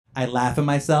I laugh at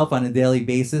myself on a daily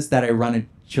basis that I run a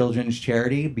children's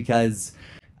charity because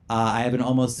I have an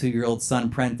almost 2 year old son,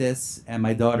 Prentice, and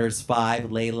my daughter's 5,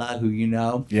 Layla, who you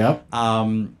know. Yep.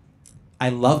 I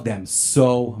love them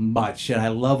so much, and I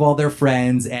love all their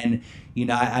friends, and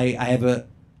I have a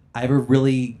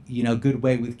really good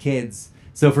way with kids.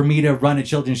 So for me to run a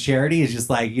children's charity is just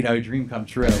like a dream come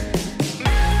true.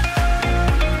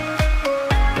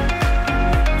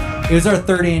 It was our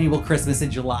third annual Christmas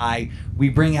in July. We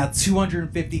bring out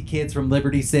 250 kids from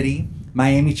Liberty City,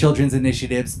 Miami Children's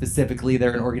Initiative specifically.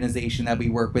 They're an organization that we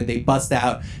work with. They bust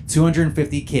out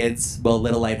 250 kids. Well,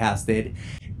 Little Lighthouse did.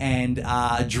 And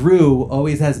Drew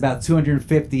always has about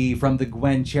 250 from the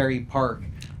Gwen Cherry Park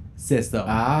system.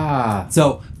 Ah.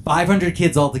 So 500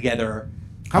 kids altogether.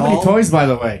 How many toys, by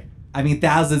the way? I mean,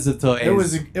 thousands of toys.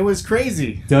 It was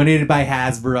crazy. Donated by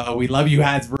Hasbro. We love you,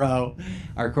 Hasbro.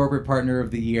 Our corporate partner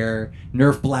of the year.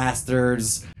 Nerf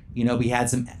blasters. We had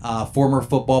some former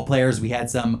football players. We had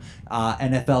some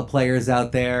NFL players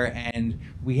out there. And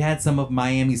we had some of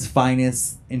Miami's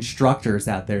finest instructors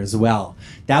out there as well.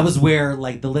 That was where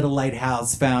the Little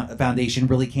Lighthouse Foundation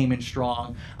really came in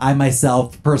strong. I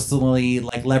myself personally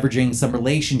leveraging some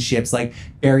relationships like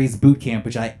Barry's Boot Camp,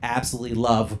 which I absolutely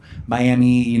love.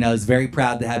 Miami, is very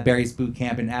proud to have Barry's Boot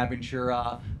Camp in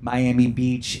Aventura, Miami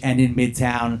Beach, and in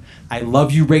Midtown. I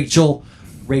love you, Rachel.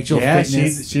 Yeah,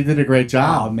 Fitness. she did a great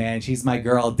job. Oh man, she's my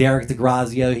girl. Derek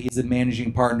DeGrazio, he's a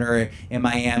managing partner in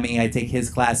Miami. I take his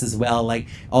class as well.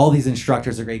 All these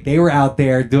instructors are great. They were out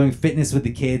there doing fitness with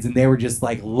the kids, and they were just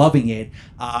loving it.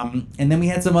 And then we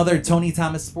had some other Tony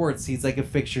Thomas Sports. He's a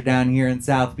fixture down here in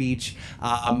South Beach. We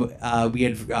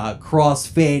had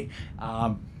CrossFit.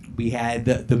 We had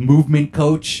the movement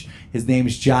coach. His name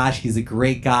is Josh. He's a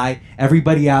great guy.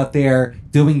 Everybody out there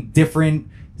doing different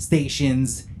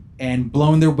stations and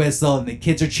blowing their whistle, and the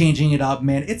kids are changing it up,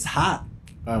 man. It's hot.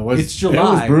 It's July. It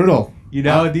was brutal.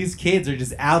 These kids are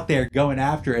just out there going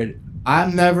after it.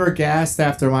 I'm never gassed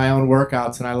after my own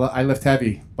workouts, and I lift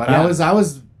heavy. But yeah.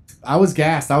 I was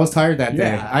gassed. I was tired that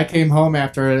day. Yeah. I came home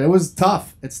after it. It was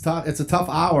tough. It's tough. It's a tough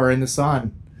hour in the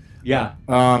sun. Yeah.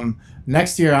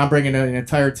 Next year, I'm bringing an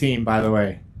entire team, by the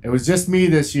way. It was just me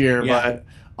this year, Yeah. but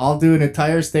I'll do an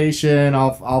entire station.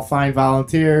 I'll find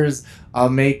volunteers. I'll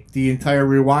make the entire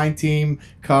Rewind team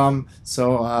come.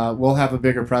 So we'll have a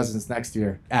bigger presence next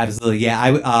year. Absolutely, yeah.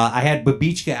 I had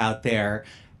Babicka out there,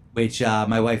 which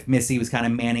my wife Missy was kind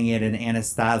of manning it, and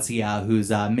Anastasia, who's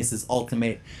Mrs.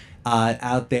 Ultimate,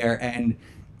 out there. And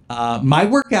my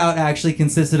workout actually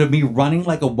consisted of me running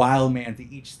like a wild man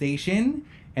to each station,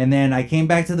 and then I came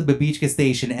back to the Babicka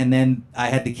station, and then I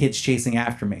had the kids chasing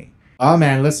after me. Oh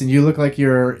man, listen, you look like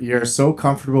you're so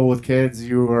comfortable with kids.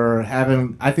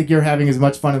 I think you're having as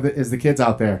much fun as the kids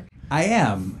out there. I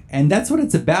am, and that's what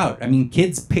it's about. I mean,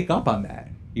 kids pick up on that,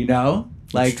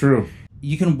 It's true.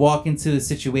 You can walk into a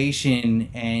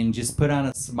situation and just put on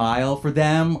a smile for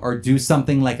them or do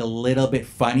something a little bit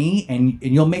funny, and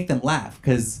you'll make them laugh,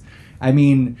 because I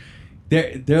mean,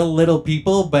 they're little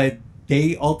people, but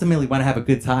they ultimately want to have a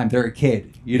good time. They're a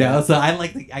kid, so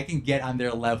I can get on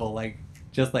their level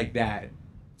just like that.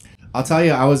 I'll tell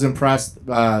you, I was impressed.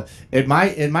 At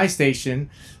my station,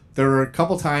 there were a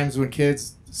couple times when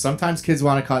sometimes kids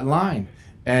want to cut in line,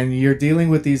 and you're dealing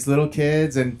with these little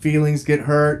kids, and feelings get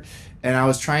hurt. And I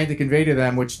was trying to convey to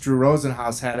them, which Drew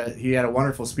Rosenhaus had a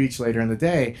wonderful speech later in the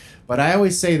day. But I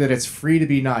always say that it's free to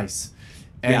be nice,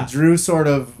 and Yeah. Drew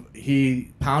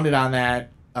he pounded on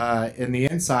that in the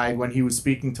inside when he was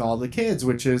speaking to all the kids,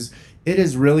 which is it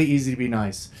is really easy to be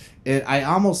nice.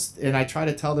 I try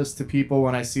to tell this to people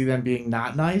when I see them being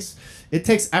not nice. It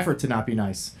takes effort to not be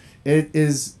nice. It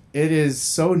is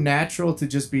so natural to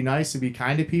just be nice and be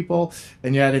kind to people,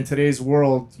 and yet in today's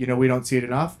world, we don't see it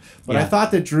enough. But I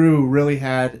thought that Drew really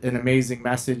had an amazing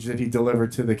message that he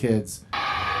delivered to the kids.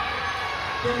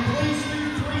 Then please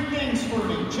do 3 things for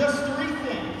me, just 3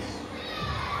 things.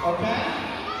 Okay?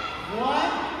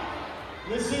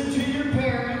 1, listen to your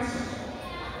parents.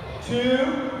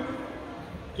 2,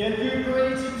 get good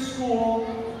grades in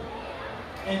school.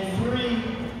 And 3,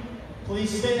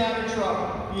 please stay out of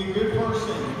trouble. Be a good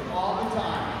person all the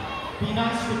time. Be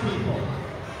nice to people.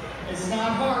 It's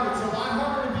not hard. It's a lot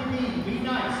harder to be mean. Be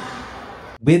nice.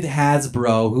 With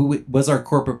Hasbro, who was our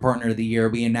corporate partner of the year,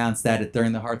 we announced that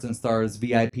during the Hearts and Stars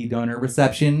VIP donor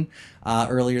reception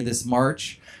earlier this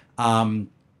March.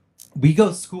 We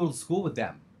go school to school with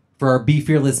them for our Be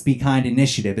Fearless, Be Kind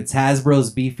initiative. It's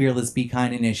Hasbro's Be Fearless, Be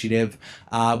Kind initiative.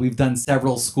 We've done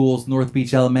several schools: North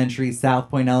Beach Elementary, South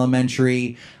Point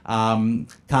Elementary,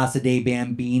 Casa de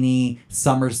Bambini,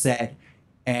 Somerset.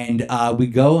 And we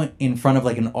go in front of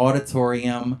an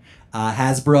auditorium.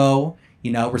 Hasbro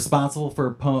responsible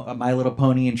for My Little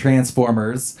Pony and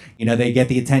Transformers. They get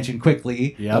the attention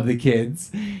quickly of the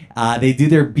kids. They do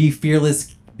their Be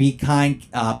Fearless, Be Kind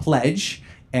pledge,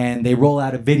 and they roll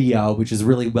out a video, which is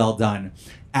really well done.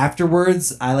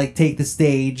 Afterwards, I take the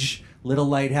stage, Little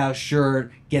Lighthouse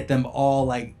shirt, get them all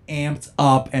amped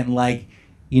up, and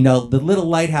the Little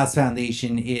Lighthouse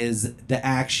Foundation is the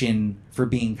action for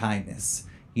being kindness.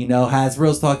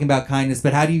 Hasbro's talking about kindness,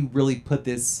 but how do you really put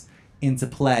this into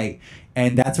play?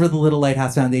 And that's where the Little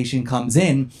Lighthouse Foundation comes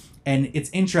in. And it's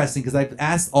interesting because I've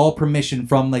asked all permission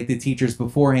from the teachers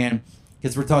beforehand,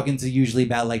 because we're talking to usually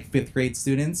about 5th grade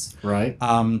students, right?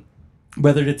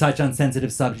 Whether to touch on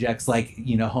sensitive subjects like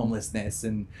homelessness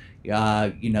and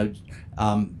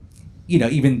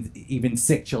even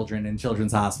sick children in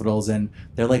children's hospitals, and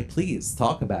they're please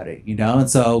talk about it, and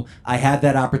so I had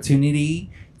that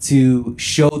opportunity to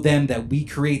show them that we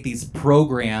create these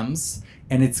programs,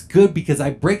 and it's good because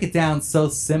I break it down so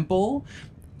simple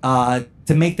to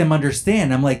make them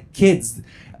understand. I'm kids,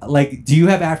 do you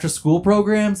have after school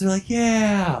programs? They're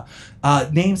yeah.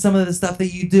 Name some of the stuff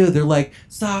that you do. They're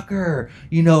soccer,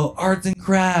 arts and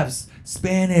crafts,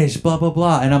 Spanish, blah, blah,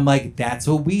 blah. And I'm that's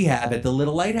what we have at the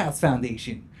Little Lighthouse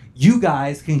Foundation. You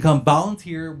guys can come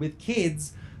volunteer with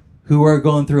kids who are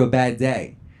going through a bad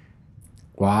day.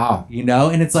 Wow.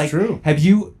 And it's true. Have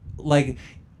you,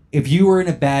 if you were in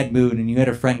a bad mood and you had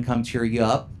a friend come cheer you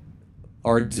up,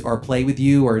 or play with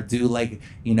you, or do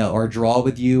or draw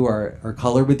with you, or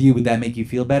color with you, would that make you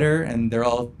feel better? And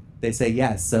they say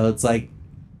yes. So it's I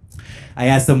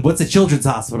asked them, what's a children's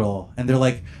hospital? And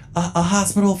they're a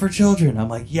hospital for children.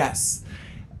 I'm yes.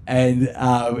 And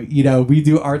we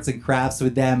do arts and crafts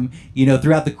with them.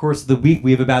 Throughout the course of the week,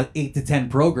 we have about 8 to 10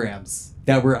 programs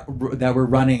that we're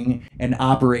running and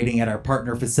operating at our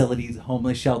partner facilities,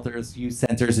 homeless shelters, youth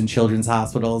centers, and children's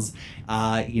hospitals.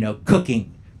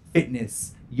 Cooking,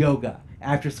 fitness, yoga,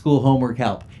 after school homework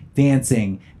help,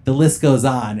 dancing, the list goes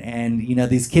on. And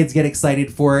these kids get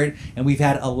excited for it, and we've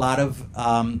had a lot of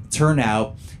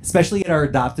turnout, especially at our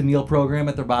Adopt a Meal program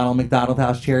at the Ronald McDonald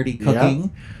House Charity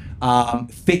Cooking.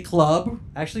 Fit Club,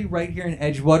 actually right here in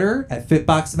Edgewater at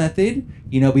Fitbox Method.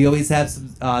 We always have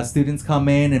some students come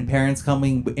in and parents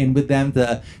coming in with them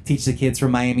to teach the kids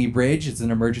from Miami Bridge. It's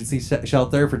an emergency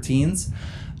shelter for teens,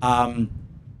 and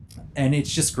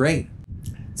it's just great.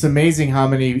 It's amazing how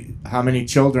many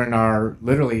children are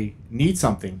literally need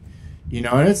something,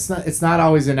 and it's not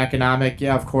always an economic.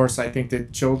 Yeah, of course, I think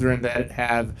that children that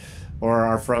have or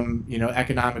are from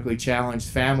economically challenged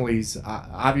families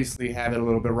obviously have it a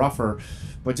little bit rougher,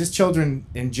 but just children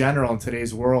in general in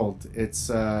today's world, it's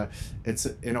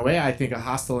in a way I think a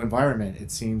hostile environment.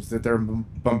 It seems that they're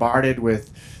bombarded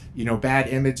with bad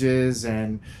images,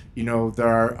 and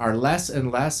there are less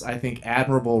and less, I think,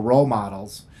 admirable role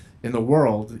models in the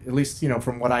world, at least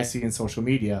from what I see in social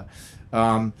media.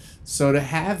 So to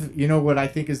have, what I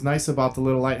think is nice about the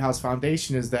Little Lighthouse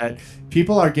Foundation is that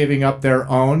people are giving up their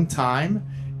own time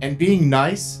and being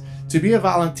nice. To be a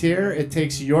volunteer, it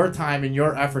takes your time and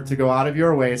your effort to go out of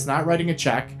your way. It's not writing a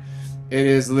check. It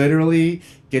is literally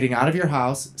getting out of your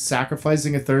house,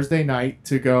 sacrificing a Thursday night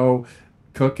to go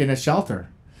cook in a shelter.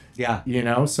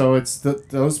 Yeah. So it's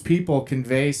those people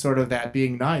convey sort of that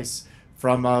being nice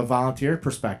from a volunteer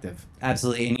perspective.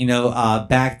 Absolutely. And,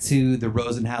 back to the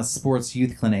Rosenhaus Sports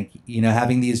Youth Clinic,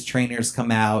 having these trainers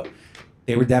come out,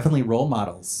 they were definitely role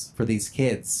models for these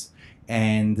kids.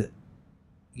 And,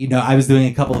 I was doing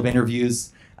a couple of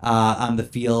interviews on the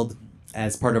field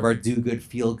as part of our Do Good,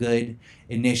 Feel Good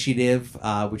initiative,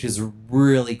 which is a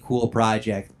really cool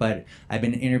project. But I've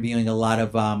been interviewing a lot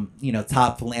of,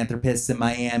 top philanthropists in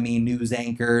Miami, news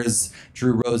anchors,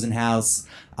 Drew Rosenhaus.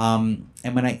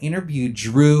 And when I interviewed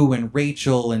Drew and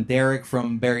Rachel and Derek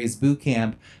from Barry's Boot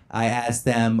Camp, I asked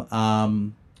them,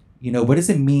 what does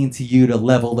it mean to you to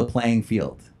level the playing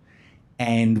field?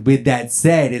 And with that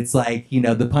said, it's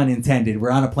the pun intended,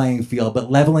 we're on a playing field, but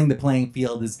leveling the playing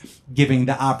field is giving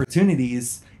the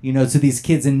opportunities, to these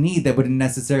kids in need that wouldn't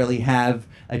necessarily have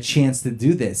a chance to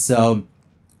do this. So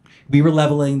we were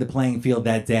leveling the playing field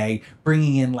that day,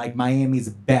 bringing in Miami's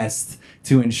best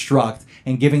to instruct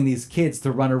and giving these kids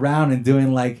to run around and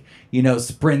doing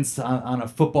sprints on a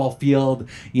football field,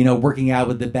 working out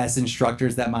with the best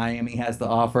instructors that Miami has to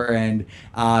offer, and,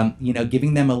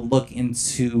 giving them a look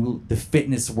into the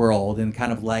fitness world and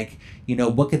kind of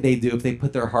what could they do if they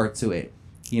put their heart to it,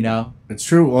 It's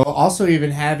true. Well, also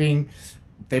even having,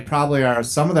 they probably are,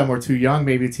 some of them were too young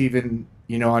maybe to even,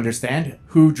 understand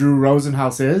who Drew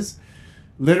Rosenhaus is.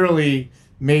 Literally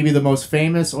maybe the most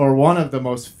famous or one of the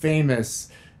most famous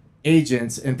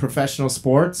agents in professional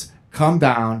sports come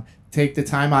down, take the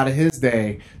time out of his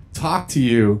day, talk to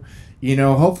you, you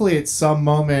know, hopefully at some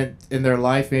moment in their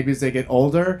life, maybe as they get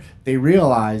older, they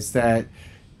realize that,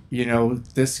 you know,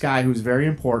 this guy who's very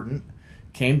important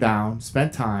came down,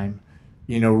 spent time,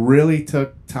 you know, really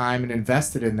took time and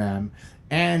invested in them.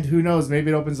 And who knows,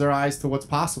 maybe it opens their eyes to what's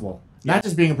possible. Not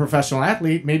just being a professional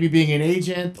athlete, maybe being an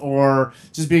agent or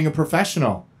just being a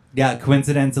professional. Yeah,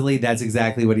 coincidentally, that's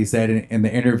exactly what he said in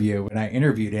the interview. When I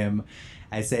interviewed him,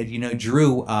 I said, you know,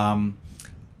 Drew,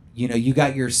 you know, you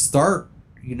got your start,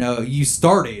 you know, you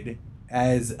started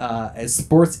as a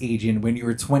sports agent when you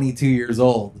were 22 years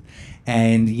old.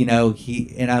 And, you know,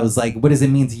 I was like, what does it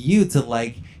mean to you to,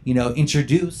 like, you know,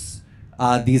 introduce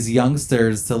these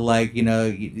youngsters to, like, you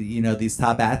know, these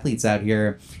top athletes out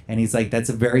here? And he's like, that's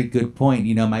a very good point.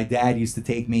 You know, my dad used to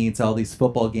take me to all these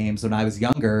football games when I was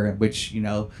younger, which, you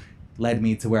know, led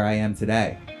me to where I am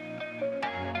today.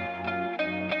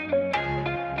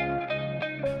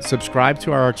 Subscribe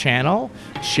to our channel,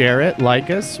 share it,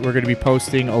 like us. We're going to be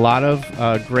posting a lot of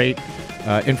great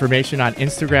information on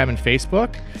Instagram and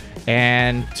Facebook.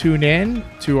 And tune in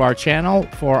to our channel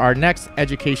for our next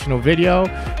educational video,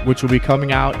 which will be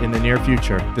coming out in the near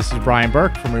future. This is Brian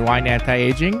Burke from Rewind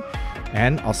Anti-Aging,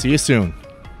 and I'll see you soon.